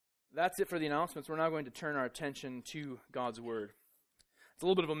That's it for the announcements. We're now going to turn our attention to God's Word. It's a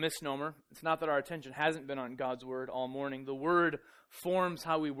little bit of a misnomer. It's not that our attention hasn't been on God's Word all morning. The Word forms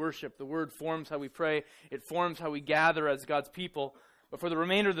how we worship. The Word forms how we pray. It forms how we gather as God's people. But for the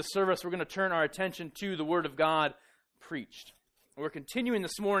remainder of the service, we're going to turn our attention to the Word of God preached. We're continuing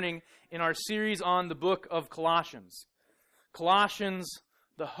this morning in our series on the book of Colossians. Colossians,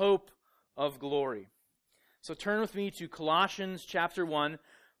 the hope of glory. So turn with me to Colossians chapter 1.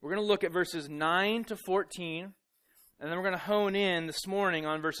 We're going to look at verses 9 to 14, and then we're going to hone in this morning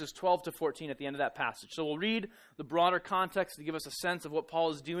on verses 12 to 14 at the end of that passage. So we'll read the broader context to give us a sense of what Paul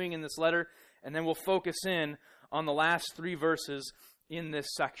is doing in this letter, and then we'll focus in on the last three verses in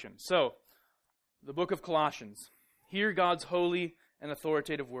this section. So, the book of Colossians. Hear God's holy and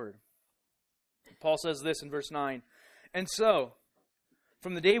authoritative word. Paul says this in verse 9, "And so,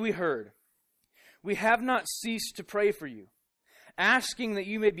 from the day we heard, we have not ceased to pray for you, asking that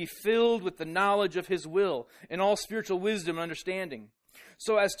you may be filled with the knowledge of His will and all spiritual wisdom and understanding,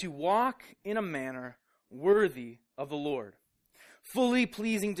 so as to walk in a manner worthy of the Lord, fully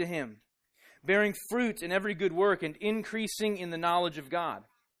pleasing to Him, bearing fruit in every good work and increasing in the knowledge of God.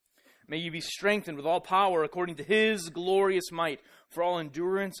 May you be strengthened with all power according to His glorious might for all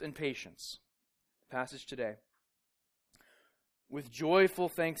endurance and patience." The passage today. "With joyful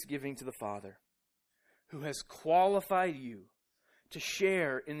thanksgiving to the Father, who has qualified you to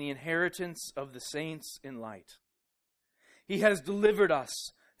share in the inheritance of the saints in light. He has delivered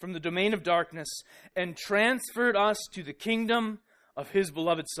us from the domain of darkness and transferred us to the kingdom of His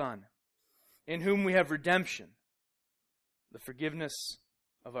beloved Son, in whom we have redemption, the forgiveness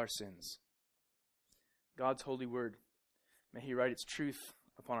of our sins." God's holy word, may He write its truth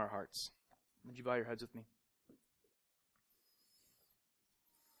upon our hearts. Would you bow your heads with me?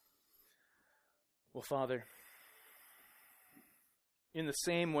 Well, Father, in the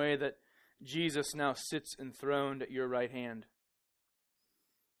same way that Jesus now sits enthroned at your right hand,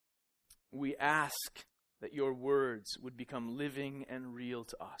 we ask that your words would become living and real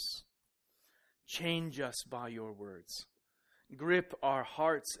to us. Change us by your words. Grip our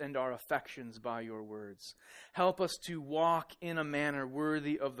hearts and our affections by your words. Help us to walk in a manner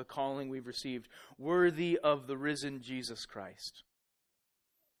worthy of the calling we've received, worthy of the risen Jesus Christ.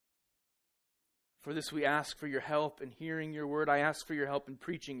 For this we ask for your help in hearing your word. I ask for your help in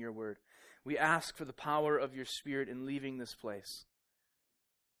preaching your word. We ask for the power of your Spirit in leaving this place.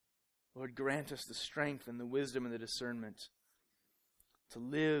 Lord, grant us the strength and the wisdom and the discernment to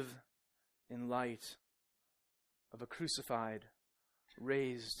live in light of a crucified,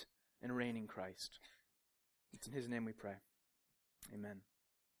 raised, and reigning Christ. It's in His name we pray. Amen.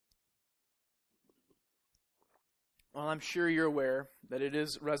 Well, I'm sure you're aware that it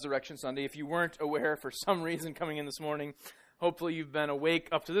is Resurrection Sunday. If you weren't aware for some reason coming in this morning, hopefully you've been awake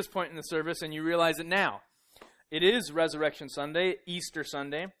up to this point in the service and you realize it now. It is Resurrection Sunday, Easter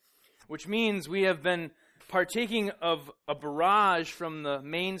Sunday, which means we have been partaking of a barrage from the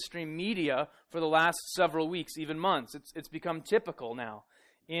mainstream media for the last several weeks, even months. It's become typical now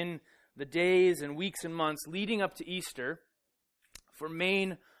in the days and weeks and months leading up to Easter for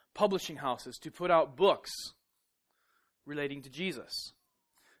main publishing houses to put out books relating to Jesus.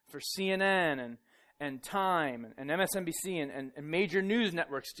 For CNN and Time and MSNBC and major news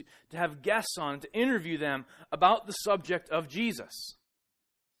networks to have guests on to interview them about the subject of Jesus.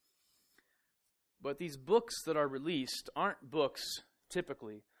 But these books that are released aren't books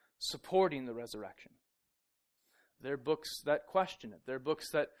typically supporting the resurrection. They're books that question it. They're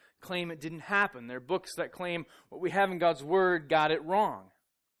books that claim it didn't happen. They're books that claim what we have in God's Word got it wrong.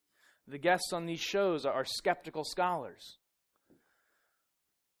 The guests on these shows are skeptical scholars.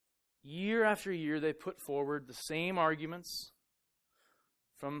 Year after year, they put forward the same arguments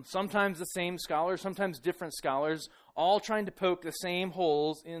from sometimes the same scholars, sometimes different scholars, all trying to poke the same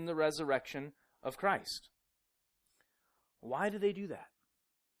holes in the resurrection of Christ. Why do they do that?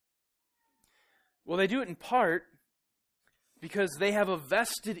 Well, they do it in part because they have a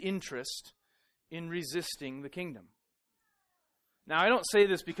vested interest in resisting the kingdom. Now, I don't say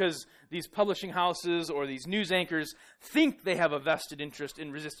this because these publishing houses or these news anchors think they have a vested interest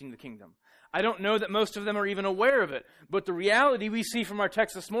in resisting the kingdom. I don't know that most of them are even aware of it. But the reality we see from our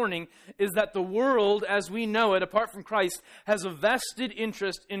text this morning is that the world, as we know it, apart from Christ, has a vested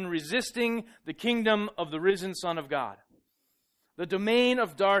interest in resisting the kingdom of the risen Son of God. The domain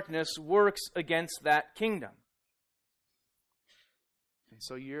of darkness works against that kingdom. And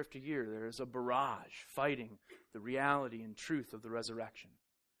so year after year, there is a barrage fighting the reality and truth of the resurrection.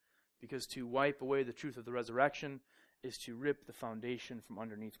 Because to wipe away the truth of the resurrection is to rip the foundation from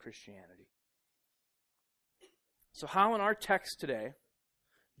underneath Christianity. So how in our text today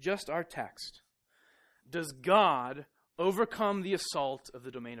just our text, does God overcome the assault of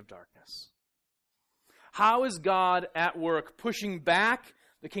the domain of darkness? How is God at work pushing back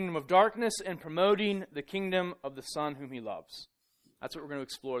the kingdom of darkness and promoting the kingdom of the Son whom he loves? That's what we're going to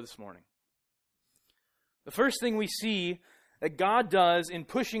explore this morning. The first thing we see that God does in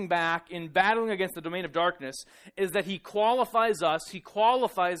pushing back, in battling against the domain of darkness, is that he qualifies us, he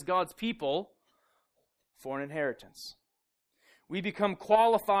qualifies God's people for an inheritance. We become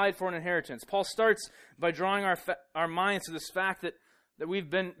qualified for an inheritance. Paul starts by drawing our minds to this fact that we've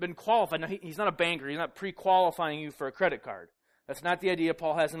been qualified. Now, he's not a banker. He's not pre-qualifying you for a credit card. That's not the idea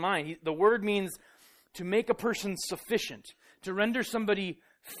Paul has in mind. The word means to make a person sufficient, to render somebody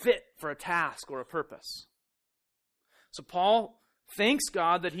fit for a task or a purpose. So Paul thanks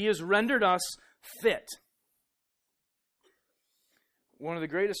God that he has rendered us fit. One of the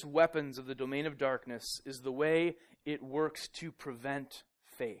greatest weapons of the domain of darkness is the way it works to prevent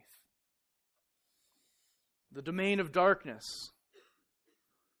faith. The domain of darkness,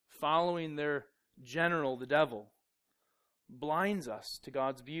 following their general, the devil, blinds us to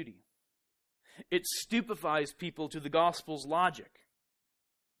God's beauty. It stupefies people to the gospel's logic.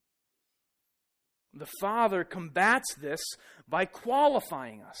 The Father combats this by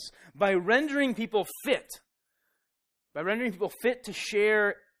qualifying us, by rendering people fit to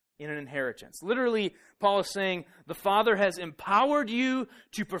share in an inheritance. Literally, Paul is saying the Father has empowered you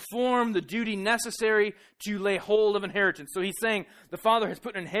to perform the duty necessary to lay hold of inheritance. So he's saying the Father has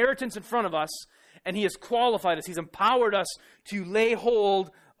put an inheritance in front of us, and he has qualified us. He's empowered us to lay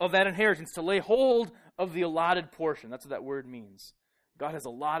hold of that inheritance, to lay hold of the allotted portion. That's what that word means. God has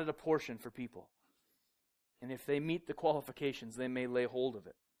allotted a portion for people. And if they meet the qualifications, they may lay hold of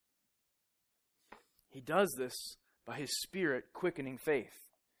it. He does this by his Spirit quickening faith.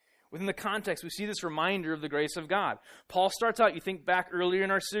 Within the context, we see this reminder of the grace of God. Paul starts out, you think back earlier in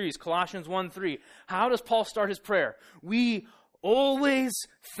our series, Colossians 1:3. How does Paul start his prayer? We always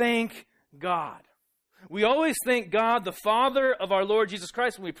thank God. We always thank God, the Father of our Lord Jesus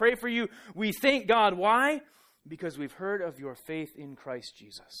Christ. When we pray for you, we thank God. Why? Because we've heard of your faith in Christ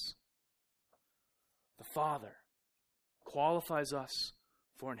Jesus. The Father qualifies us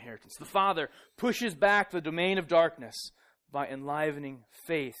for inheritance. The Father pushes back the domain of darkness by enlivening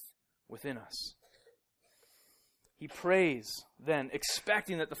faith within us. He prays then,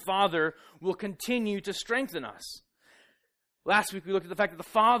 expecting that the Father will continue to strengthen us. Last week we looked at the fact that the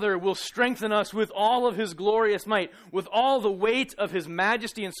Father will strengthen us with all of his glorious might, with all the weight of his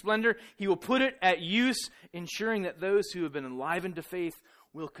majesty and splendor. He will put it at use, ensuring that those who have been enlivened to faith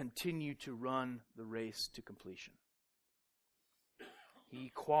will continue to run the race to completion. He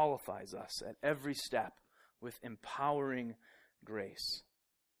qualifies us at every step with empowering grace.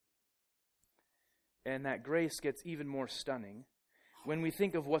 And that grace gets even more stunning when we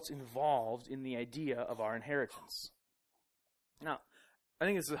think of what's involved in the idea of our inheritance. Now, I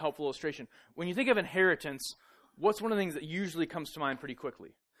think this is a helpful illustration. When you think of inheritance, what's one of the things that usually comes to mind pretty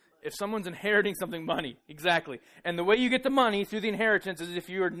quickly? If someone's inheriting something, money. Exactly. And the way you get the money through the inheritance is if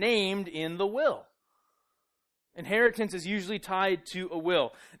you are named in the will. Inheritance is usually tied to a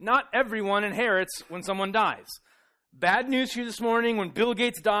will. Not everyone inherits when someone dies. Bad news for you this morning, when Bill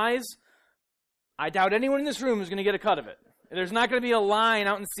Gates dies, I doubt anyone in this room is going to get a cut of it. There's not going to be a line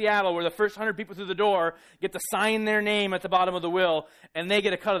out in Seattle where the first 100 people through the door get to sign their name at the bottom of the will and they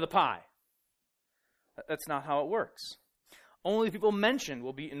get a cut of the pie. That's not how it works. Only people mentioned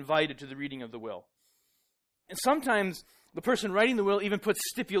will be invited to the reading of the will. And sometimes the person writing the will even puts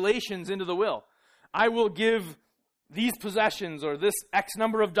stipulations into the will. I will give these possessions or this X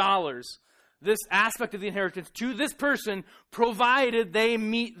number of dollars, this aspect of the inheritance to this person, provided they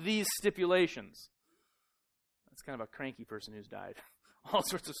meet these stipulations. That's kind of a cranky person who's died. All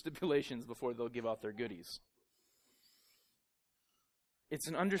sorts of stipulations before they'll give out their goodies. It's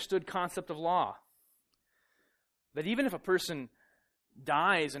an understood concept of law that even if a person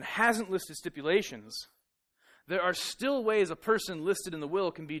dies and hasn't listed stipulations, there are still ways a person listed in the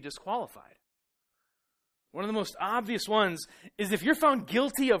will can be disqualified. One of the most obvious ones is if you're found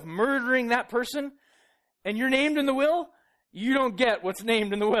guilty of murdering that person and you're named in the will, you don't get what's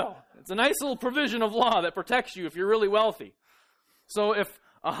named in the will. It's a nice little provision of law that protects you if you're really wealthy. So if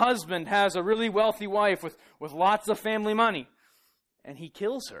a husband has a really wealthy wife with lots of family money and he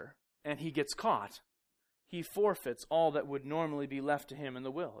kills her and he gets caught, he forfeits all that would normally be left to him in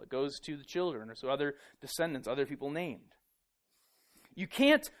the will. It goes to the children or so other descendants, other people named. You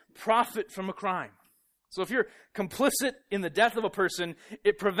can't profit from a crime. So if you're complicit in the death of a person,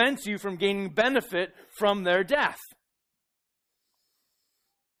 it prevents you from gaining benefit from their death.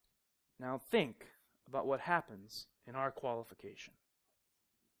 Now think about what happens in our qualification.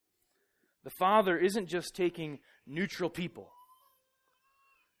 The Father isn't just taking neutral people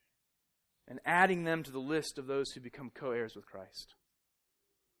and adding them to the list of those who become co-heirs with Christ.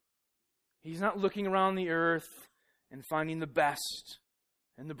 He's not looking around the earth and finding the best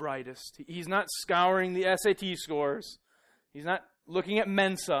and the brightest. He's not scouring the SAT scores. He's not looking at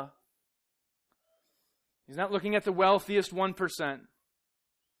Mensa. He's not looking at the wealthiest 1%.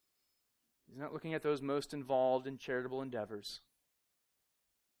 He's not looking at those most involved in charitable endeavors.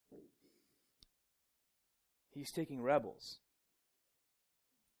 He's taking rebels.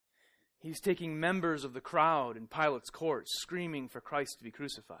 He's taking members of the crowd in Pilate's court screaming for Christ to be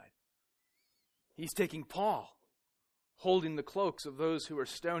crucified. He's taking Paul, holding the cloaks of those who are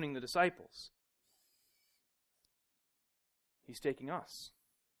stoning the disciples. He's taking us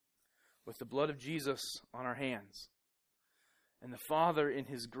with the blood of Jesus on our hands. And the Father, in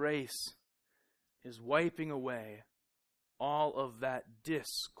His grace, is wiping away all of that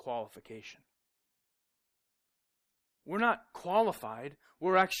disqualification. We're not qualified,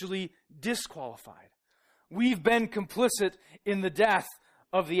 we're actually disqualified. We've been complicit in the death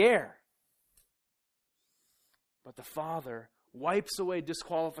of the heir. But the Father wipes away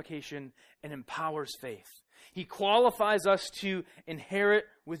disqualification and empowers faith. He qualifies us to inherit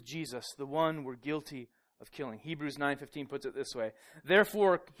with Jesus, the one we're guilty of killing. Hebrews 9:15 puts it this way: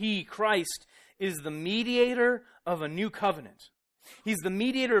 Therefore, He, Christ, is the mediator of a new covenant. He's the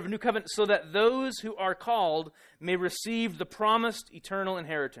mediator of a new covenant so that those who are called may receive the promised eternal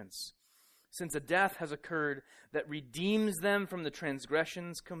inheritance, since a death has occurred that redeems them from the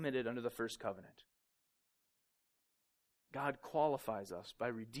transgressions committed under the first covenant. God qualifies us by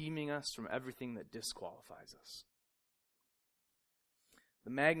redeeming us from everything that disqualifies us.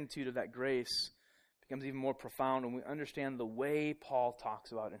 The magnitude of that grace becomes even more profound when we understand the way Paul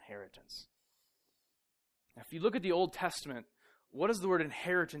talks about inheritance. Now, if you look at the Old Testament, what does the word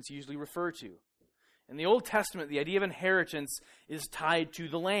inheritance usually refer to? In the Old Testament, the idea of inheritance is tied to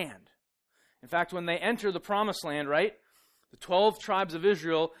the land. In fact, when they enter the promised land, right, the 12 tribes of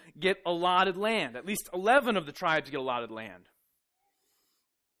Israel get allotted land. At least 11 of the tribes get allotted land.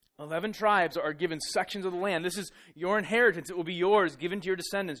 11 tribes are given sections of the land. This is your inheritance. It will be yours, given to your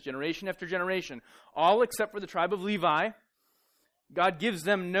descendants, generation after generation. All except for the tribe of Levi. God gives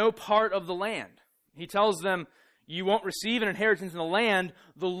them no part of the land. He tells them, you won't receive an inheritance in the land.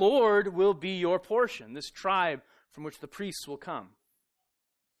 The Lord will be your portion, this tribe from which the priests will come.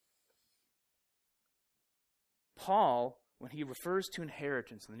 Paul, when he refers to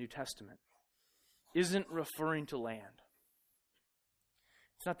inheritance in the New Testament, isn't referring to land.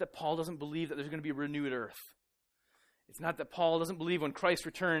 It's not that Paul doesn't believe that there's going to be a renewed earth. It's not that Paul doesn't believe when Christ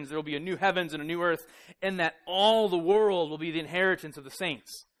returns there will be a new heavens and a new earth and that all the world will be the inheritance of the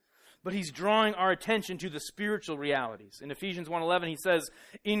saints. But he's drawing our attention to the spiritual realities. In Ephesians 1:11 he says,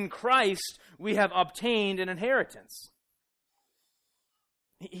 in Christ we have obtained an inheritance.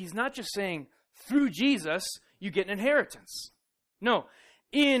 He's not just saying, through Jesus you get an inheritance. No,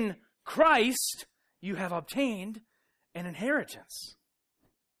 in Christ you have obtained an inheritance.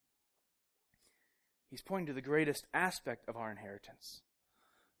 He's pointing to the greatest aspect of our inheritance,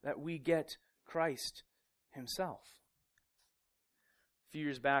 that we get Christ Himself. A few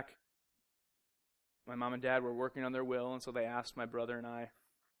years back, my mom and dad were working on their will, and so they asked my brother and I,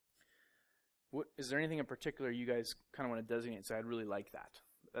 is there anything in particular you guys kind of want to designate? So I'd really like that.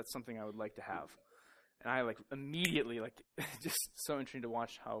 That's something I would like to have. And I immediately, just so interesting to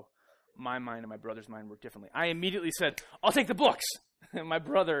watch how my mind and my brother's mind work differently. I immediately said, I'll take the books. And my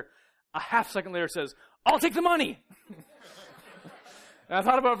brother, a half second later, says, I'll take the money. And I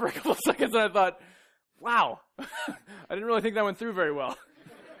thought about it for a couple of seconds, and I thought, wow, I didn't really think that went through very well.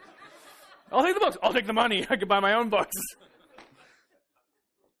 I'll take the books. I'll take the money. I could buy my own books.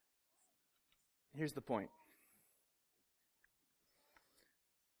 Here's the point.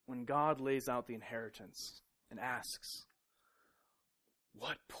 When God lays out the inheritance and asks,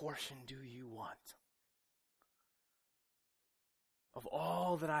 what portion do you want? Of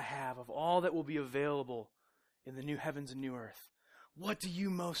all that I have, of all that will be available in the new heavens and new earth, what do you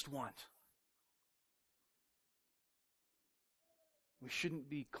most want? We shouldn't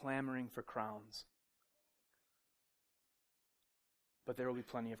be clamoring for crowns. But there will be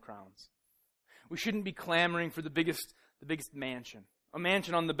plenty of crowns. We shouldn't be clamoring for the biggest mansion. A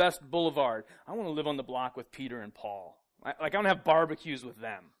mansion on the best boulevard. I want to live on the block with Peter and Paul. I want to have barbecues with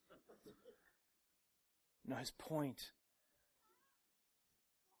them. No, his point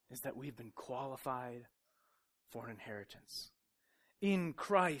is that we've been qualified for an inheritance. In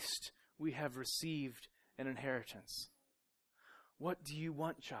Christ, we have received an inheritance. What do you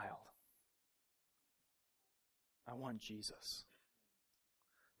want, child? I want Jesus.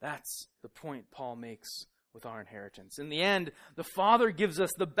 That's the point Paul makes with our inheritance. In the end, the Father gives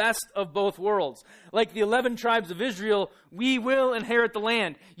us the best of both worlds. Like the 11 tribes of Israel, we will inherit the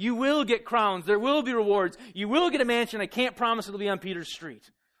land. You will get crowns. There will be rewards. You will get a mansion. I can't promise it'll be on Peter's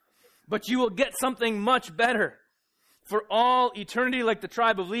Street. But you will get something much better. For all eternity, like the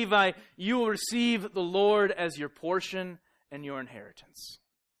tribe of Levi, you will receive the Lord as your portion and your inheritance.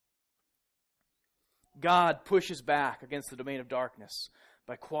 God pushes back against the domain of darkness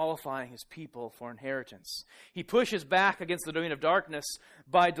by qualifying his people for inheritance. He pushes back against the domain of darkness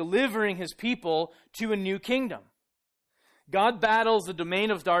by delivering his people to a new kingdom. God battles the domain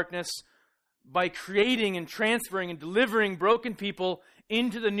of darkness by creating and transferring and delivering broken people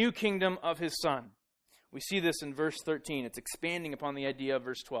into the new kingdom of his Son. We see this in verse 13. It's expanding upon the idea of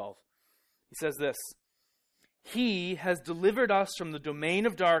verse 12. He says this, He has delivered us from the domain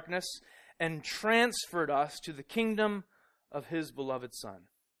of darkness and transferred us to the kingdom of his beloved Son.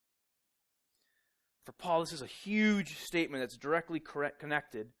 For Paul, this is a huge statement that's directly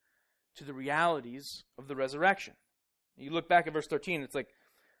connected to the realities of the resurrection. You look back at verse 13, it's like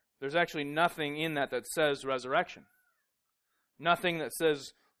there's actually nothing in that says resurrection. Nothing that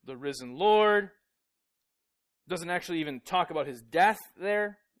says the risen Lord. Doesn't actually even talk about his death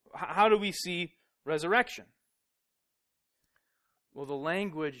there. How do we see resurrection? Well, the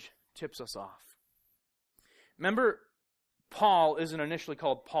language tips us off. Remember, Paul isn't initially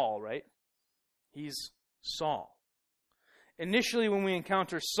called Paul, right? He's Saul. Initially, when we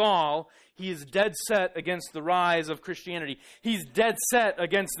encounter Saul, he is dead set against the rise of Christianity. He's dead set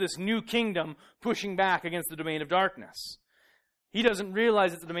against this new kingdom pushing back against the domain of darkness. He doesn't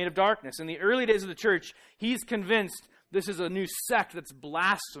realize it's the domain of darkness. In the early days of the church, he's convinced this is a new sect that's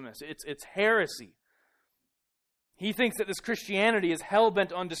blasphemous. It's heresy. He thinks that this Christianity is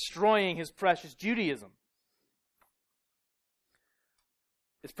hell-bent on destroying his precious Judaism.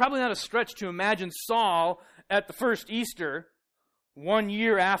 It's probably not a stretch to imagine Saul at the first Easter, 1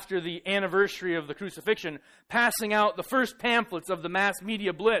 year after the anniversary of the crucifixion, passing out the first pamphlets of the mass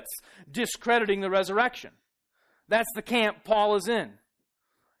media blitz, discrediting the resurrection. That's the camp Paul is in.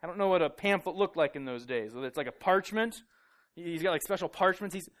 I don't know what a pamphlet looked like in those days. Whether it's like a parchment. He's got like special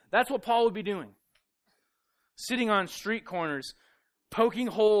parchments. That's what Paul would be doing. Sitting on street corners, poking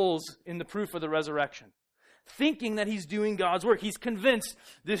holes in the proof of the resurrection. Thinking that he's doing God's work. He's convinced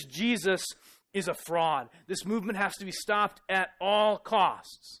this Jesus is a fraud. This movement has to be stopped at all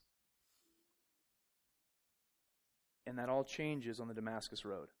costs. And that all changes on the Damascus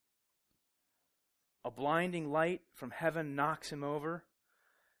Road. A blinding light from heaven knocks him over.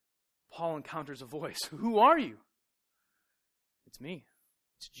 Paul encounters a voice. Who are you? It's me.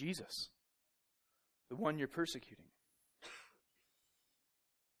 It's Jesus. The one you're persecuting.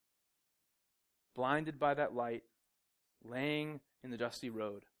 Blinded by that light, laying in the dusty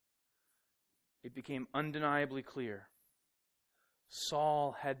road, it became undeniably clear.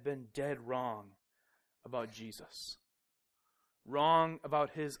 Saul had been dead wrong about Jesus. Wrong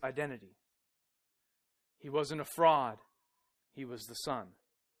about his identity. He wasn't a fraud. He was the Son.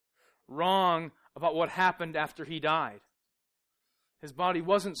 Wrong about what happened after he died. His body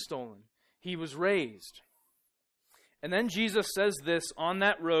wasn't stolen. He was raised. And then Jesus says this on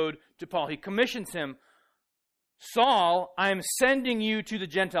that road to Paul. He commissions him, Saul, I am sending you to the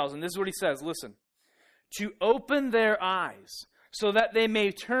Gentiles. And this is what he says, listen. To open their eyes so that they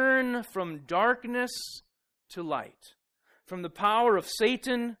may turn from darkness to light, from the power of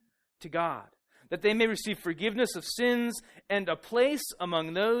Satan to God, that they may receive forgiveness of sins and a place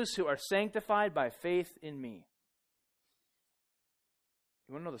among those who are sanctified by faith in me.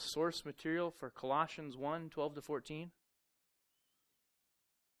 You want to know the source material for Colossians 1, 12 to 14?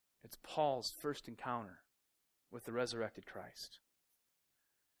 It's Paul's first encounter with the resurrected Christ.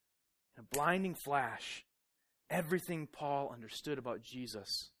 In a blinding flash, everything Paul understood about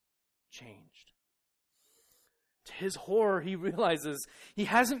Jesus changed. To his horror, he realizes he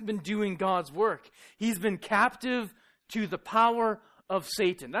hasn't been doing God's work. He's been captive to the power of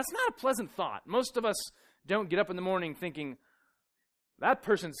Satan. That's not a pleasant thought. Most of us don't get up in the morning thinking, that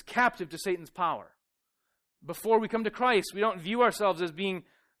person's captive to Satan's power. Before we come to Christ, we don't view ourselves as being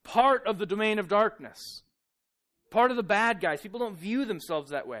part of the domain of darkness. Part of the bad guys. People don't view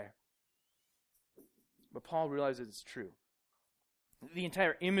themselves that way. But Paul realizes it's true. The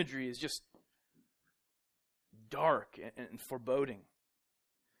entire imagery is just dark and foreboding.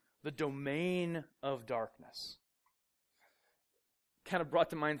 The domain of darkness. Kind of brought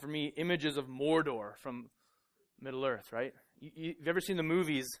to mind for me images of Mordor from Middle Earth, right? You've ever seen the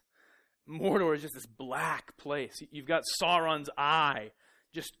movies? Mordor is just this black place. You've got Sauron's eye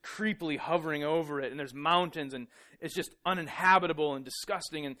just creepily hovering over it, and there's mountains, and it's just uninhabitable and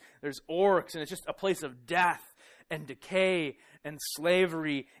disgusting, and there's orcs, and it's just a place of death and decay and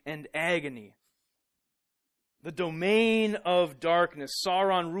slavery and agony. The domain of darkness.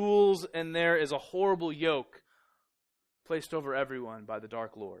 Sauron rules, and there is a horrible yoke placed over everyone by the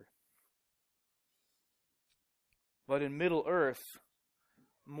Dark Lord. But in Middle-earth,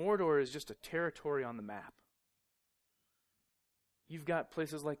 Mordor is just a territory on the map. You've got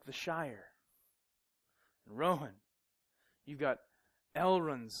places like the Shire, and Rohan. You've got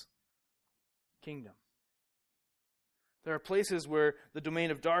Elrond's kingdom. There are places where the domain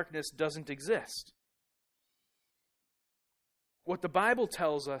of darkness doesn't exist. What the Bible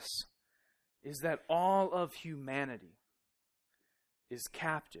tells us is that all of humanity is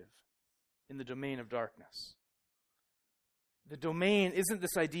captive in the domain of darkness. The domain isn't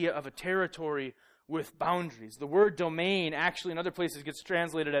this idea of a territory with boundaries. The word domain actually in other places gets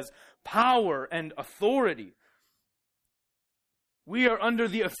translated as power and authority. We are under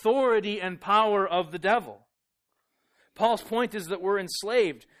the authority and power of the devil. Paul's point is that we're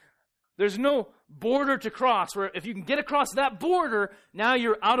enslaved. There's no border to cross where if you can get across that border, now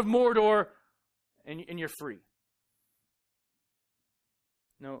you're out of Mordor and you're free.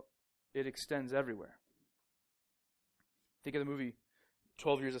 No, it extends everywhere. Think of the movie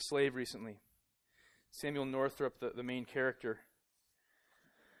 12 Years a Slave recently. Samuel Northrop, the main character,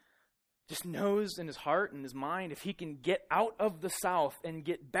 just knows in his heart and his mind if he can get out of the South and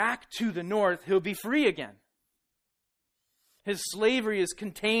get back to the North, he'll be free again. His slavery is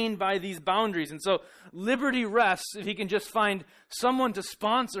contained by these boundaries. And so liberty rests if he can just find someone to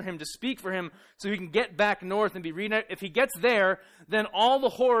sponsor him, to speak for him, so he can get back north and be reunited. If he gets there, then all the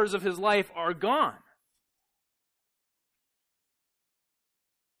horrors of his life are gone.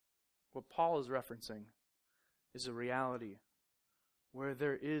 What Paul is referencing is a reality where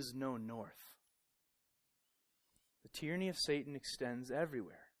there is no north. The tyranny of Satan extends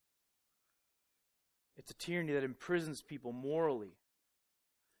everywhere. It's a tyranny that imprisons people morally.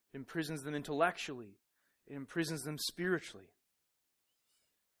 It imprisons them intellectually. It imprisons them spiritually.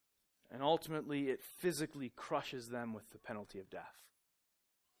 And ultimately, it physically crushes them with the penalty of death.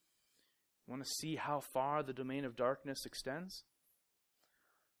 Want to see how far the domain of darkness extends?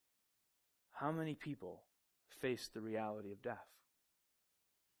 How many people face the reality of death?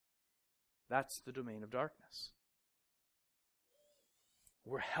 That's the domain of darkness.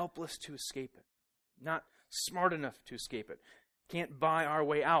 We're helpless to escape it. Not smart enough to escape it. Can't buy our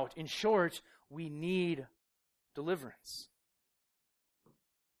way out. In short, we need deliverance.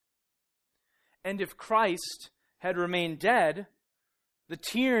 And if Christ had remained dead, the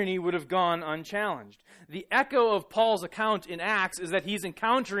tyranny would have gone unchallenged. The echo of Paul's account in Acts is that he's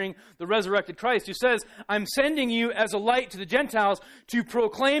encountering the resurrected Christ who says, I'm sending you as a light to the Gentiles to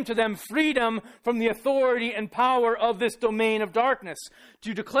proclaim to them freedom from the authority and power of this domain of darkness,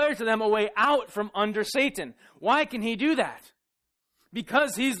 to declare to them a way out from under Satan. Why can he do that?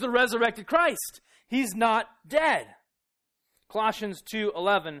 Because he's the resurrected Christ. He's not dead. Colossians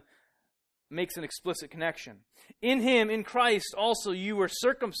 2:11 makes an explicit connection. In him, in Christ, also you were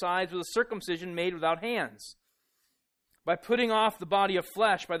circumcised with a circumcision made without hands, by putting off the body of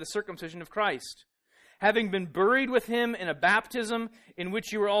flesh by the circumcision of Christ, having been buried with him in a baptism in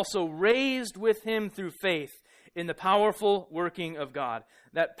which you were also raised with him through faith in the powerful working of God.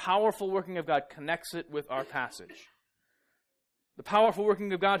 That powerful working of God connects it with our passage. The powerful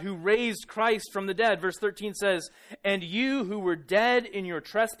working of God who raised Christ from the dead. Verse 13 says, and you who were dead in your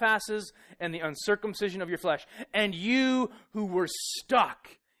trespasses and the uncircumcision of your flesh, and you who were stuck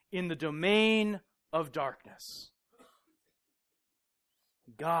in the domain of darkness,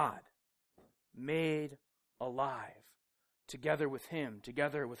 God made alive together with him,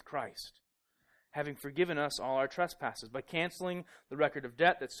 together with Christ, having forgiven us all our trespasses by canceling the record of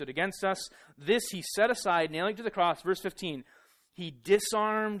debt that stood against us. This he set aside, nailing to the cross. Verse 15, he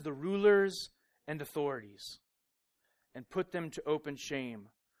disarmed the rulers and authorities and put them to open shame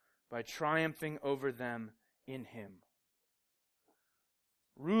by triumphing over them in him.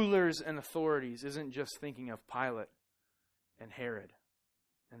 Rulers and authorities isn't just thinking of Pilate and Herod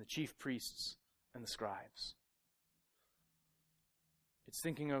and the chief priests and the scribes. It's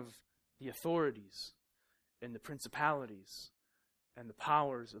thinking of the authorities and the principalities and the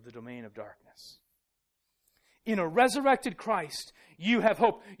powers of the domain of darkness. In a resurrected Christ, you have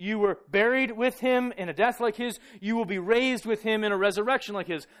hope. You were buried with him in a death like his. You will be raised with him in a resurrection like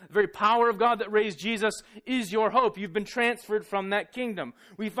his. The very power of God that raised Jesus is your hope. You've been transferred from that kingdom.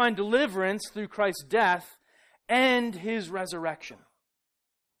 We find deliverance through Christ's death and his resurrection.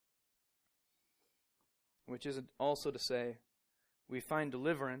 Which is also to say, We find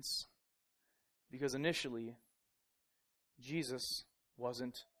deliverance because initially Jesus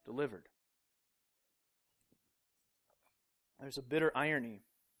wasn't delivered. There's a bitter irony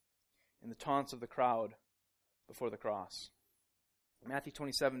in the taunts of the crowd before the cross. Matthew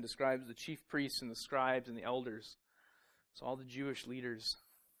 27 describes the chief priests and the scribes and the elders. So all the Jewish leaders.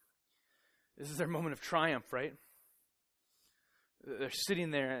 This is their moment of triumph, right? They're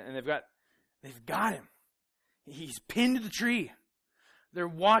sitting there and they've got him. He's pinned to the tree. They're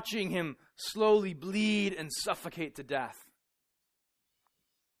watching him slowly bleed and suffocate to death.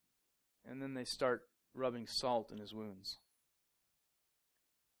 And then they start rubbing salt in his wounds.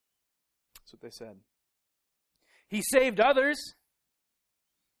 That's what they said. He saved others.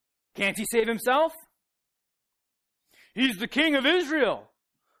 Can't he save himself? He's the King of Israel.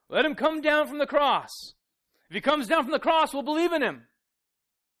 Let him come down from the cross. If he comes down from the cross, we'll believe in him.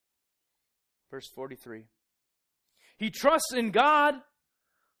 Verse 43. He trusts in God.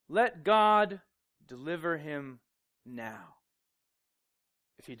 Let God deliver him now,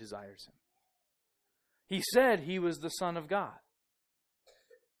 if he desires him. He said he was the Son of God.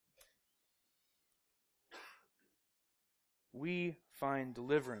 We find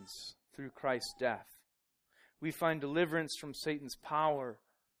deliverance through Christ's death. We find deliverance from Satan's power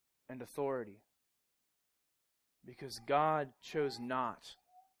and authority because God chose not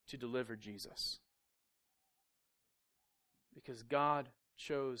to deliver Jesus. Because God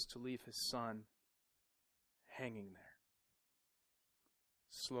chose to leave his Son hanging there,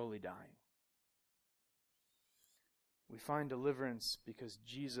 slowly dying. We find deliverance because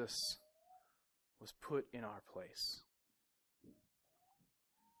Jesus was put in our place.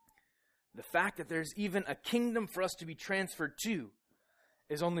 The fact that there's even a kingdom for us to be transferred to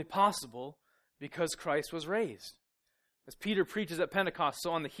is only possible because Christ was raised. As Peter preaches at Pentecost,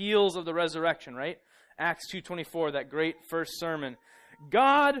 so on the heels of the resurrection, right? Acts 2:24, that great first sermon.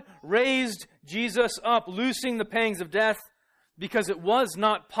 God raised Jesus up, loosing the pangs of death, because it was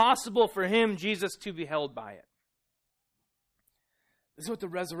not possible for him, Jesus, to be held by it. This is what the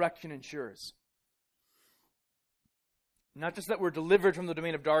resurrection ensures. Not just that we're delivered from the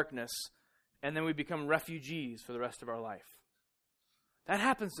domain of darkness, and then we become refugees for the rest of our life. That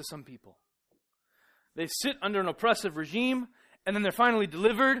happens to some people. They sit under an oppressive regime, and then they're finally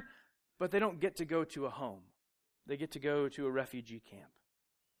delivered, but they don't get to go to a home. They get to go to a refugee camp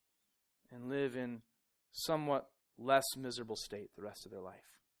and live in somewhat less miserable state the rest of their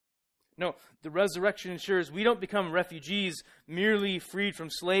life. No, the resurrection ensures we don't become refugees merely freed from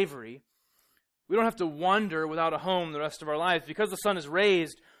slavery. We don't have to wander without a home the rest of our lives. Because the Son is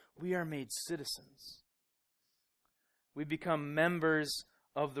raised, we are made citizens. We become members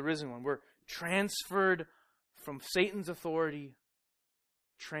of the risen one. We're transferred from Satan's authority,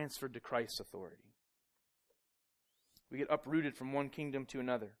 transferred to Christ's authority. We get uprooted from one kingdom to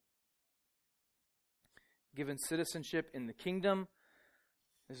another. Given citizenship in the kingdom,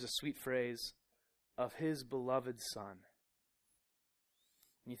 this is a sweet phrase, of his beloved Son.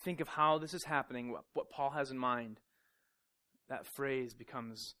 When you think of how this is happening, what Paul has in mind, that phrase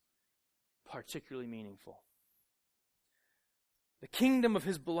becomes particularly meaningful. The kingdom of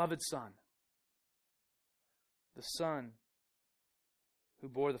his beloved Son. The Son who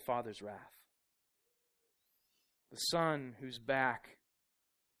bore the Father's wrath. The Son whose back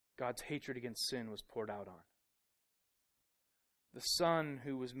God's hatred against sin was poured out on. The Son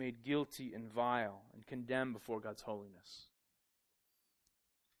who was made guilty and vile and condemned before God's holiness.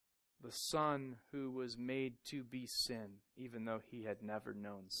 The Son who was made to be sin, even though he had never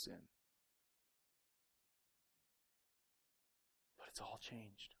known sin. But it's all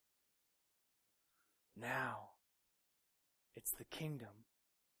changed. Now, it's the kingdom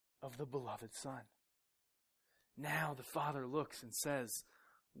of the beloved Son. Now the Father looks and says,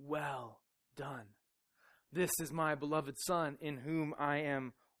 "Well done. This is my beloved Son, in whom I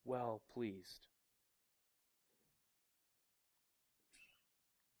am well pleased."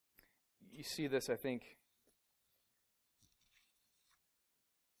 You see this, I think.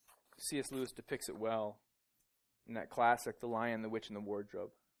 C.S. Lewis depicts it well in that classic, The Lion, the Witch, and the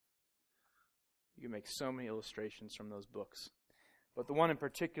Wardrobe. You can make so many illustrations from those books. But the one in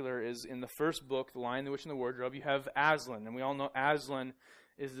particular is in the first book, The Lion, the Witch, and the Wardrobe, you have Aslan. And we all know Aslan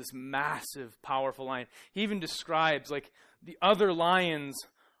is this massive, powerful lion. He even describes, the other lions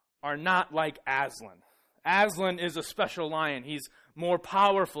are not like Aslan. Aslan is a special lion. He's more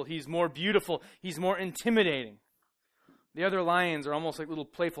powerful. He's more beautiful. He's more intimidating. The other lions are almost like little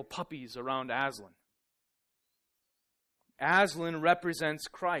playful puppies around Aslan. Aslan represents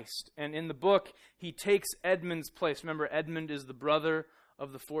Christ. And in the book, he takes Edmund's place. Remember, Edmund is the brother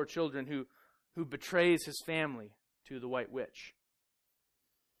of the 4 children who betrays his family to the White Witch.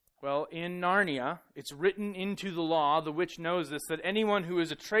 Well, in Narnia, it's written into the law, the witch knows this, that anyone who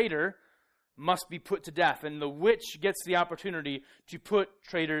is a traitor must be put to death. And the witch gets the opportunity to put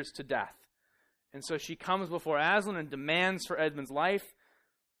traitors to death. And so she comes before Aslan and demands for Edmund's life.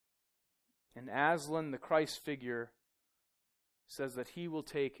 And Aslan, the Christ figure, says that he will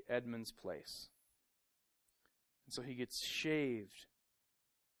take Edmund's place. And so he gets shaved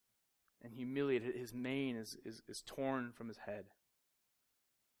and humiliated. His mane is torn from his head.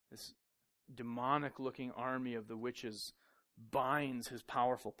 This demonic-looking army of the witches binds his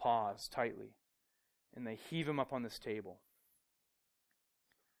powerful paws tightly, and they heave him up on this table.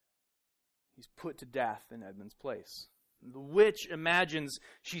 He's put to death in Edmund's place. The witch imagines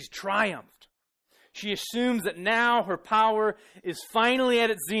she's triumphed. She assumes that now her power is finally at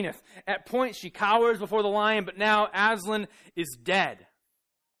its zenith. At points she cowers before the lion, but now Aslan is dead.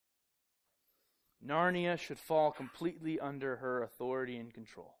 Narnia should fall completely under her authority and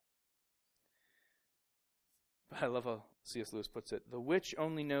control. But I love how C.S. Lewis puts it. The witch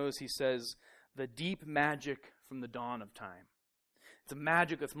only knows, he says, the deep magic from the dawn of time. It's a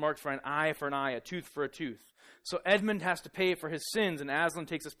magic that's marked for an eye, a tooth for a tooth. So Edmund has to pay for his sins, and Aslan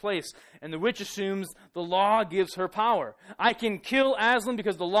takes his place. And the witch assumes the law gives her power. I can kill Aslan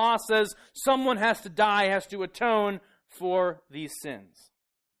because the law says someone has to die, has to atone for these sins.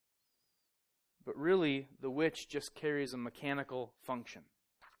 But really, the witch just carries a mechanical function.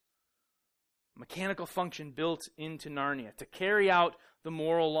 Mechanical function built into Narnia to carry out the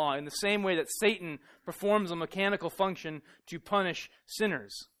moral law in the same way that Satan performs a mechanical function to punish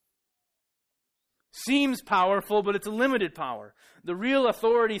sinners. Seems powerful, but it's a limited power. The real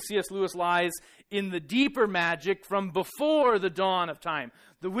authority, C.S. Lewis, lies in the deeper magic from before the dawn of time.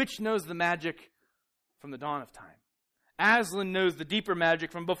 The witch knows the magic from the dawn of time. Aslan knows the deeper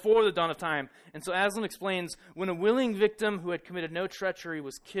magic from before the dawn of time. And so Aslan explains, when a willing victim who had committed no treachery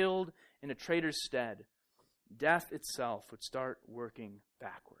was killed in a traitor's stead, death itself would start working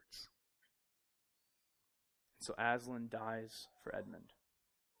backwards. So Aslan dies for Edmund.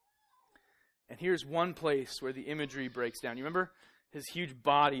 And here's one place where the imagery breaks down. You remember? His huge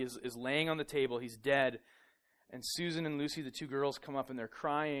body is laying on the table. He's dead. And Susan and Lucy, the two girls, come up and they're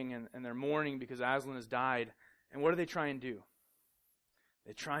crying and they're mourning because Aslan has died. And what do they try and do?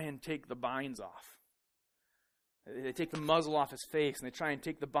 They try and take the binds off. They take the muzzle off his face and they try and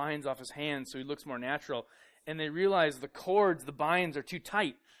take the binds off his hands so he looks more natural. And they realize the cords, the binds are too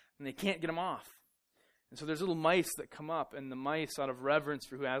tight and they can't get them off. And so there's little mice that come up, and the mice, out of reverence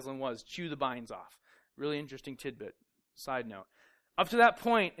for who Aslan was, chew the binds off. Really interesting tidbit. Side note. Up to that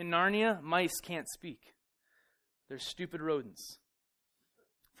point in Narnia, mice can't speak. They're stupid rodents.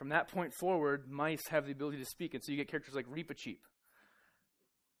 From that point forward, mice have the ability to speak, and so you get characters like Reepicheep.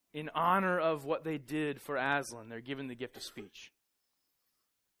 In honor of what they did for Aslan, they're given the gift of speech.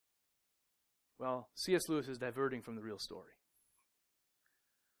 Well, C.S. Lewis is diverting from the real story.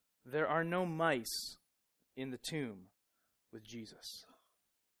 There are no mice in the tomb with Jesus.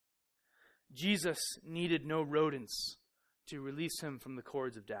 Jesus needed no rodents to release him from the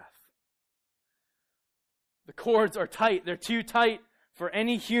cords of death. The cords are tight. They're too tight for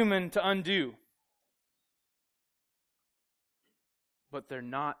any human to undo. But they're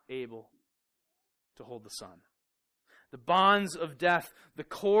not able to hold the Son. The bonds of death, the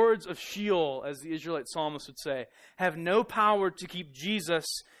cords of Sheol, as the Israelite psalmist would say, have no power to keep Jesus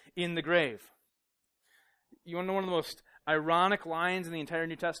in the grave. You want to know one of the most ironic lines in the entire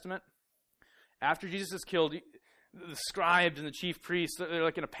New Testament? After Jesus is killed, the scribes and the chief priests, they're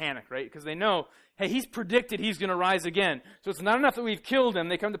like in a panic, right? Because they know, hey, he's predicted he's going to rise again. So it's not enough that we've killed him.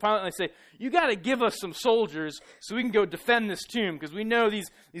 They come to Pilate and they say, you got to give us some soldiers so we can go defend this tomb. Because we know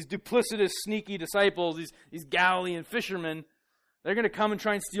these duplicitous, sneaky disciples, these Galilean fishermen, they're going to come and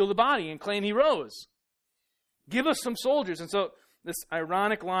try and steal the body and claim he rose. Give us some soldiers. And so this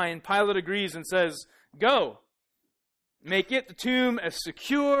ironic line, Pilate agrees and says, go, make it, the tomb, as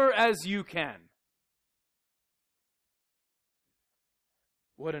secure as you can.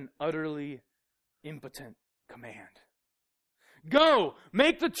 What an utterly impotent command. Go,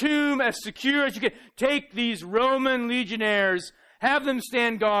 make the tomb as secure as you can. Take these Roman legionnaires, have them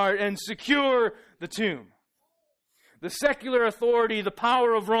stand guard, and secure the tomb. The secular authority, the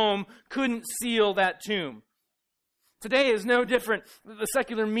power of Rome, couldn't seal that tomb. Today is no different. The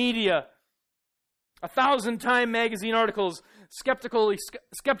secular media, 1,000 Time magazine articles, skeptical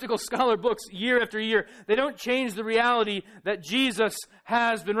scholar books year after year, they don't change the reality that Jesus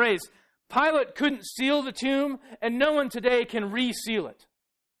has been raised. Pilate couldn't seal the tomb, and no one today can reseal it.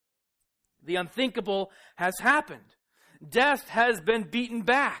 The unthinkable has happened. Death has been beaten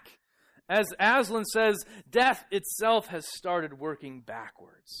back. As Aslan says, death itself has started working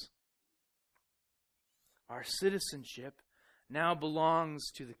backwards. our citizenship now belongs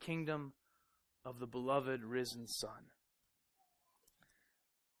to the kingdom of the beloved risen Son.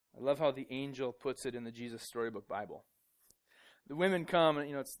 I love how the angel puts it in the Jesus Storybook Bible. The women come, and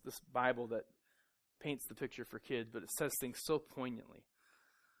it's this Bible that paints the picture for kids, but it says things so poignantly.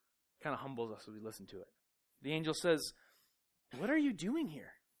 It kind of humbles us as we listen to it. The angel says, "What are you doing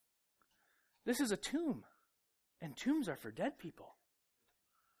here? This is a tomb, and tombs are for dead people."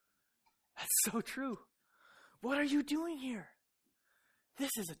 That's so true. What are you doing here?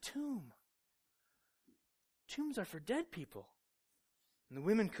 This is a tomb. Tombs are for dead people. And the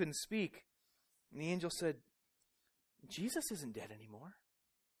women couldn't speak. And the angel said, Jesus isn't dead anymore.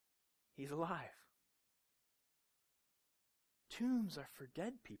 He's alive. Tombs are for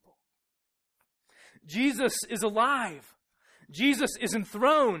dead people. Jesus is alive. Jesus is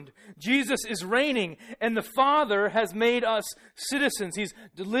enthroned. Jesus is reigning. And the Father has made us citizens. He's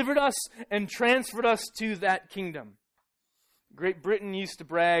delivered us and transferred us to that kingdom. Great Britain used to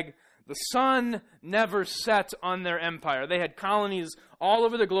brag, the sun never set on their empire. They had colonies all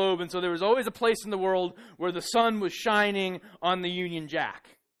over the globe, and so there was always a place in the world where the sun was shining on the Union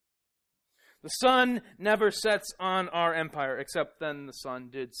Jack. The sun never sets on our empire, except then the sun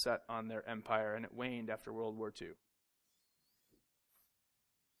did set on their empire, and it waned after World War II.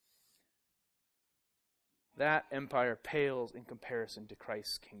 That empire pales in comparison to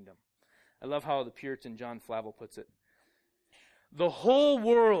Christ's kingdom. I love how the Puritan John Flavel puts it. The whole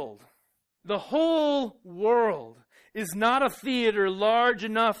world is not a theater large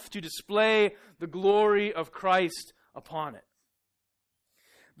enough to display the glory of Christ upon it.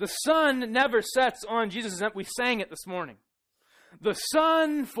 The sun never sets on Jesus. We sang it this morning. The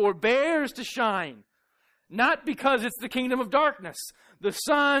sun forbears to shine, not because it's the kingdom of darkness. The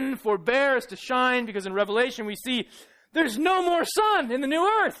sun forbears to shine because in Revelation we see there's no more sun in the new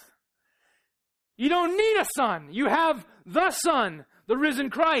earth. You don't need a sun. You have the Son, the risen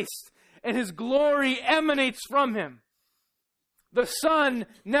Christ, and His glory emanates from Him. The sun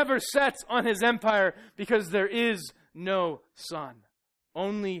never sets on His empire because there is no sun.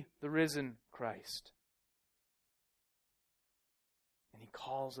 Only the risen Christ. And He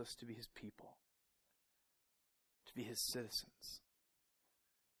calls us to be His people, to be His citizens,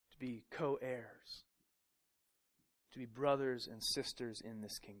 to be co-heirs, to be brothers and sisters in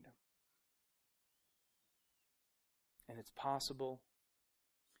this kingdom. And it's possible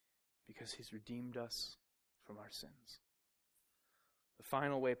because He's redeemed us from our sins. The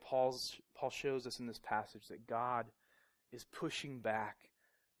final way Paul shows us in this passage that God is pushing back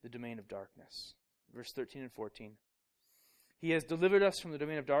the domain of darkness. Verse 13 and 14. He has delivered us from the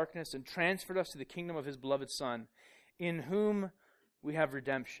domain of darkness and transferred us to the kingdom of His beloved Son, in whom we have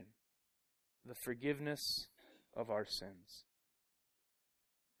redemption, the forgiveness of our sins.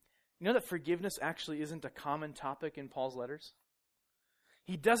 You know that forgiveness actually isn't a common topic in Paul's letters?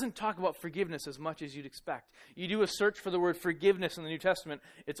 He doesn't talk about forgiveness as much as you'd expect. You do a search for the word forgiveness in the New Testament,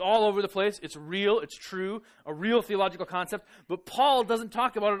 it's all over the place, it's real, it's true, a real theological concept, but Paul doesn't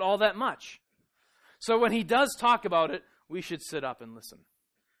talk about it all that much. So when he does talk about it, we should sit up and listen.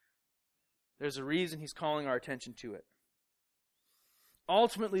 There's a reason he's calling our attention to it.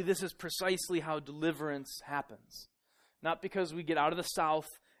 Ultimately, this is precisely how deliverance happens. Not because we get out of the south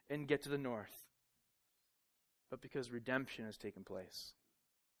and get to the north, but because redemption has taken place.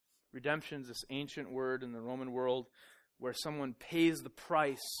 Redemption is this ancient word in the Roman world where someone pays the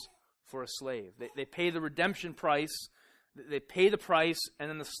price for a slave. They pay the redemption price, they pay the price, and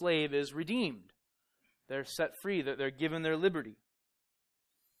then the slave is redeemed. They're set free, they're given their liberty.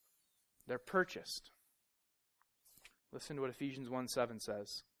 They're purchased. Listen to what Ephesians 1:7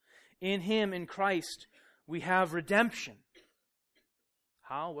 says. In Him, in Christ, we have redemption.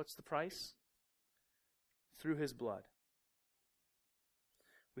 How? What's the price? Through His blood.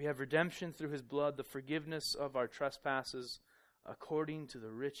 We have redemption through His blood, the forgiveness of our trespasses, according to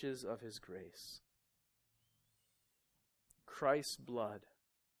the riches of His grace. Christ's blood,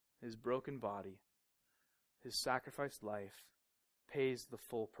 His broken body, His sacrificed life, pays the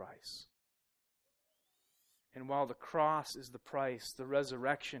full price. And while the cross is the price, the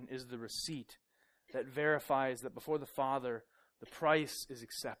resurrection is the receipt that verifies that before the Father, the price is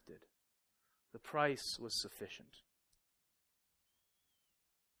accepted. The price was sufficient.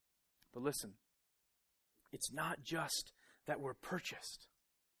 But listen, it's not just that we're purchased.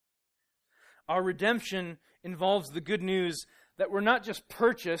 Our redemption involves the good news that we're not just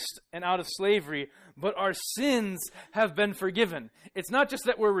purchased and out of slavery, but our sins have been forgiven. It's not just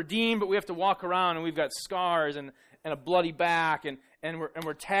that we're redeemed, but we have to walk around and we've got scars and a bloody back and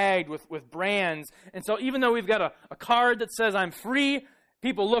we're tagged with brands. And so even though we've got a card that says I'm free,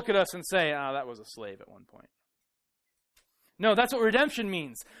 people look at us and say, that was a slave at one point. No, that's what redemption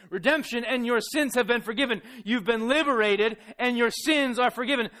means. Redemption and your sins have been forgiven. You've been liberated and your sins are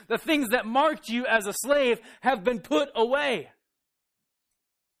forgiven. The things that marked you as a slave have been put away.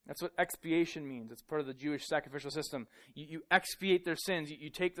 That's what expiation means. It's part of the Jewish sacrificial system. You expiate their sins. You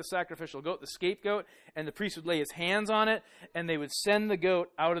take the sacrificial goat, the scapegoat, and the priest would lay his hands on it, and they would send the goat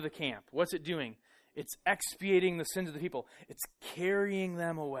out of the camp. What's it doing? It's expiating the sins of the people. It's carrying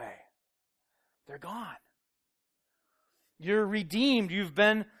them away. They're gone. You're redeemed. You've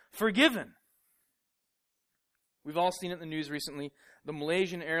been forgiven. We've all seen it in the news recently. The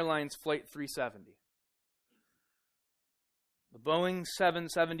Malaysian Airlines Flight 370. The Boeing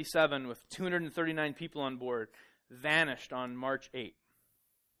 777 with 239 people on board vanished on March 8.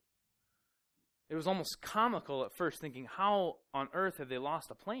 It was almost comical at first, thinking, how on earth have they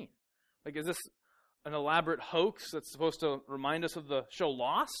lost a plane? Like, is this an elaborate hoax that's supposed to remind us of the show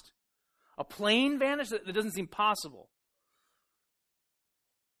Lost? A plane vanished? That doesn't seem possible.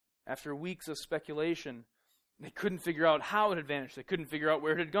 After weeks of speculation, they couldn't figure out how it had vanished. They couldn't figure out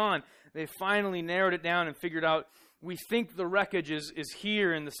where it had gone. They finally narrowed it down and figured out, we think the wreckage is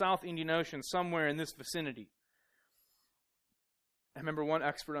here in the South Indian Ocean, somewhere in this vicinity. I remember one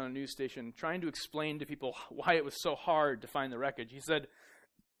expert on a news station trying to explain to people why it was so hard to find the wreckage. He said,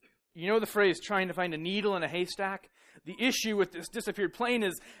 you know the phrase, trying to find a needle in a haystack? The issue with this disappeared plane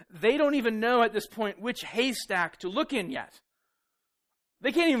is they don't even know at this point which haystack to look in yet.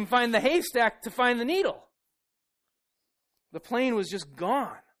 They can't even find the haystack to find the needle. The plane was just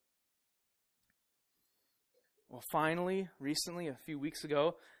gone. Well, finally, recently, a few weeks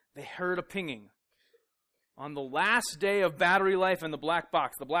ago, they heard a pinging. On the last day of battery life in the black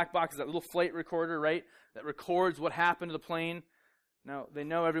box. The black box is that little flight recorder, right? That records what happened to the plane. Now, they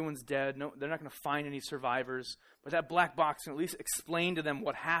know everyone's dead. No, they're not going to find any survivors. But that black box can at least explain to them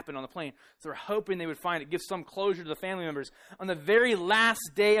what happened on the plane. So they're hoping they would find it, give some closure to the family members. On the very last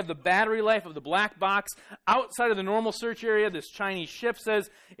day of the battery life of the black box, outside of the normal search area, this Chinese ship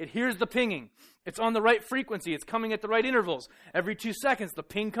says it hears the pinging. It's on the right frequency. It's coming at the right intervals. Every 2 seconds, the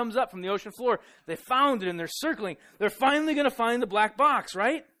ping comes up from the ocean floor. They found it and they're circling. They're finally going to find the black box,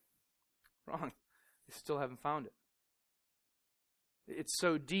 right? Wrong. They still haven't found it. It's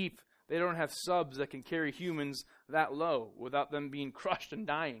so deep, they don't have subs that can carry humans that low without them being crushed and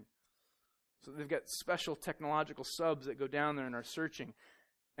dying. So they've got special technological subs that go down there and are searching.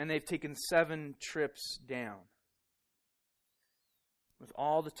 And they've taken 7 trips down. With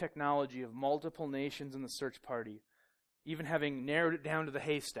all the technology of multiple nations in the search party, even having narrowed it down to the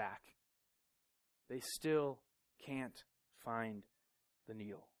haystack, they still can't find the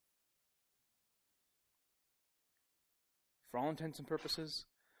needle. For all intents and purposes,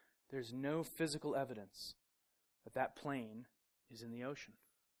 there's no physical evidence that that plane is in the ocean.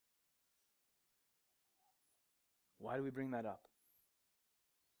 Why do we bring that up?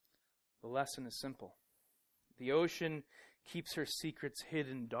 The lesson is simple. The ocean keeps her secrets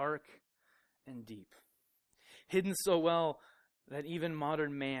hidden dark and deep. Hidden so well that even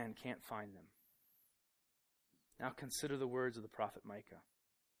modern man can't find them. Now consider the words of the prophet Micah.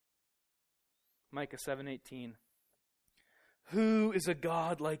 Micah 7:18. Who is a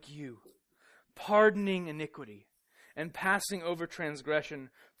God like you, pardoning iniquity and passing over transgression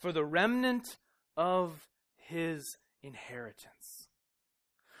for the remnant of his inheritance?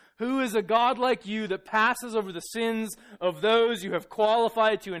 Who is a God like you that passes over the sins of those you have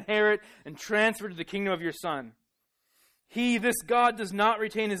qualified to inherit and transfer to the kingdom of your Son? He, this God, does not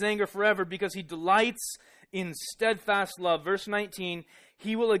retain his anger forever because he delights in steadfast love. Verse 19,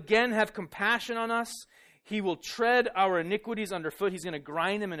 he will again have compassion on us. He will tread our iniquities underfoot. He's going to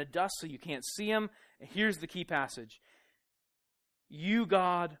grind them into dust so you can't see them. And here's the key passage. You,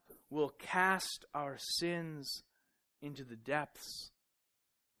 God, will cast our sins into the depths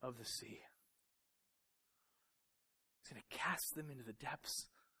of the sea. He's going to cast them into the depths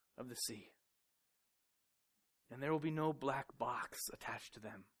of the sea. And there will be no black box attached to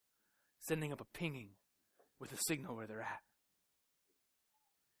them, sending up a pinging with a signal where they're at.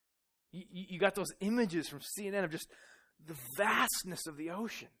 You got those images from CNN of just the vastness of the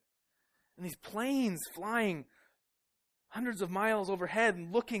ocean. And these planes flying hundreds of miles overhead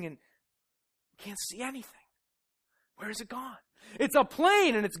and looking and can't see anything. Where is it gone? It's a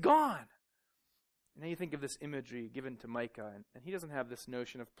plane and it's gone. And now you think of this imagery given to Micah, and he doesn't have this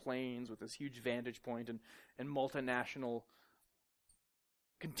notion of planes with this huge vantage point and multinational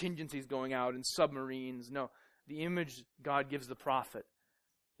contingencies going out and submarines. No, the image God gives the prophet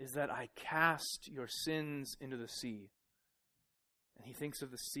is that I cast your sins into the sea. And he thinks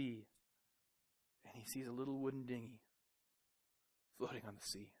of the sea, and he sees a little wooden dinghy floating on the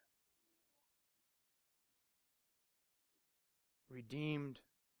sea. Redeemed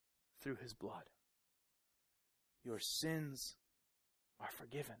through his blood. Your sins are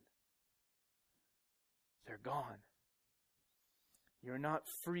forgiven. They're gone. You're not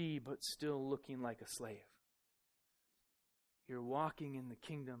free, but still looking like a slave. You're walking in the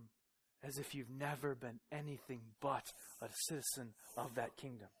kingdom as if you've never been anything but a citizen of that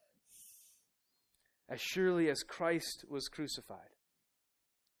kingdom. As surely as Christ was crucified,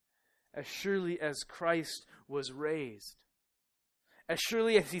 as surely as Christ was raised, as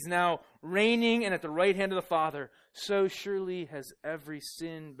surely as he's now reigning and at the right hand of the Father, so surely has every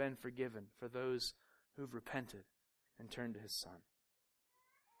sin been forgiven for those who've repented and turned to his Son.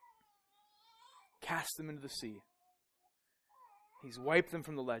 Cast them into the sea. He's wiped them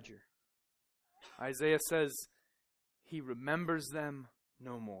from the ledger. Isaiah says he remembers them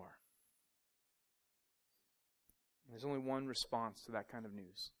no more. There's only one response to that kind of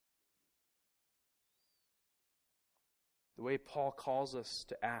news. The way Paul calls us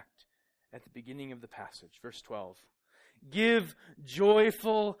to act at the beginning of the passage, verse 12. Give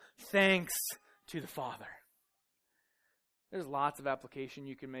joyful thanks to the Father. There's lots of application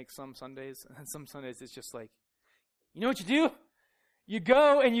you can make some Sundays, and some Sundays it's just like, you know what you do? You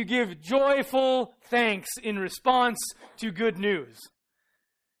go and you give joyful thanks in response to good news.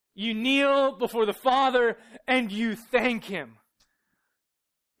 You kneel before the Father and you thank Him.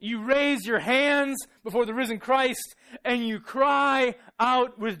 You raise your hands before the risen Christ and you cry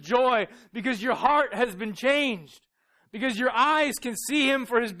out with joy because your heart has been changed, because your eyes can see Him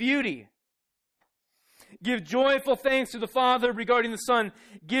for His beauty. Give joyful thanks to the Father regarding the Son.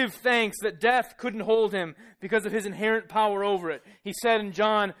 Give thanks that death couldn't hold Him because of His inherent power over it. He said in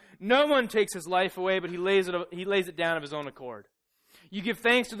John, no one takes His life away, but He lays it down of His own accord. You give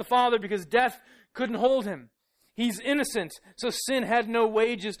thanks to the Father because death couldn't hold Him. He's innocent, so sin had no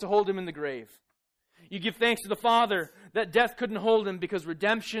wages to hold Him in the grave. You give thanks to the Father that death couldn't hold Him because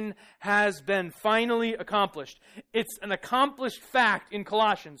redemption has been finally accomplished. It's an accomplished fact in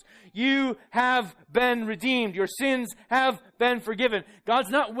Colossians. You have been redeemed. Your sins have been forgiven. God's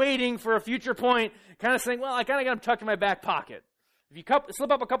not waiting for a future point, kind of saying, well, I kind of got them tucked in my back pocket. If you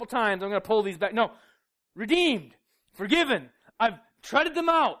slip up a couple times, I'm going to pull these back. No. Redeemed. Forgiven. I've treaded them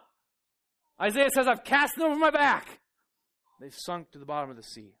out. Isaiah says, I've cast them over my back. They've sunk to the bottom of the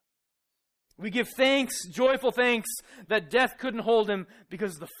sea. We give thanks, joyful thanks, that death couldn't hold Him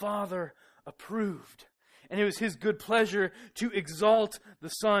because the Father approved. And it was His good pleasure to exalt the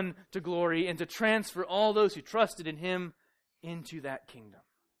Son to glory and to transfer all those who trusted in Him into that kingdom.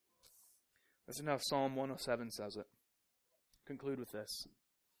 Listen how Psalm 107 says it. Conclude with this.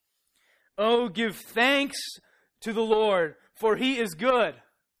 Oh, give thanks to the Lord, for He is good.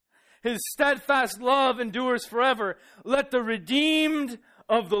 His steadfast love endures forever. Let the redeemed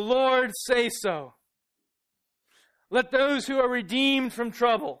of the Lord say so. Let those who are redeemed from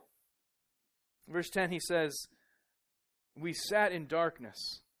trouble. Verse 10, he says, we sat in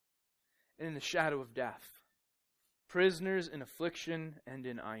darkness and in the shadow of death, prisoners in affliction and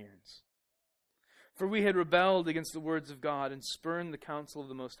in irons. For we had rebelled against the words of God and spurned the counsel of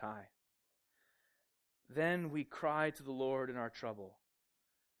the Most High. Then we cried to the Lord in our trouble,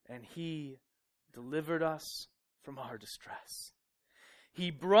 and He delivered us from our distress. He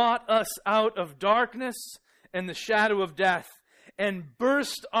brought us out of darkness and the shadow of death and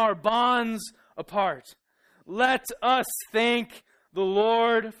burst our bonds apart. Let us thank the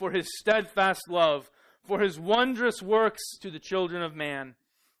Lord for His steadfast love, for His wondrous works to the children of man.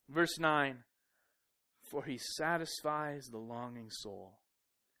 Verse 9, for He satisfies the longing soul,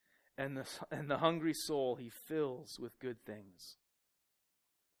 and the hungry soul He fills with good things.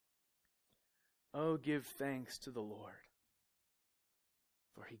 Oh, give thanks to the Lord,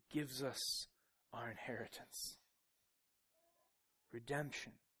 for He gives us our inheritance,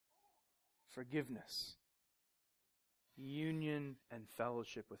 redemption, forgiveness, union, and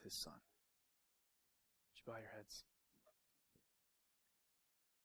fellowship with His Son. Would you bow your heads?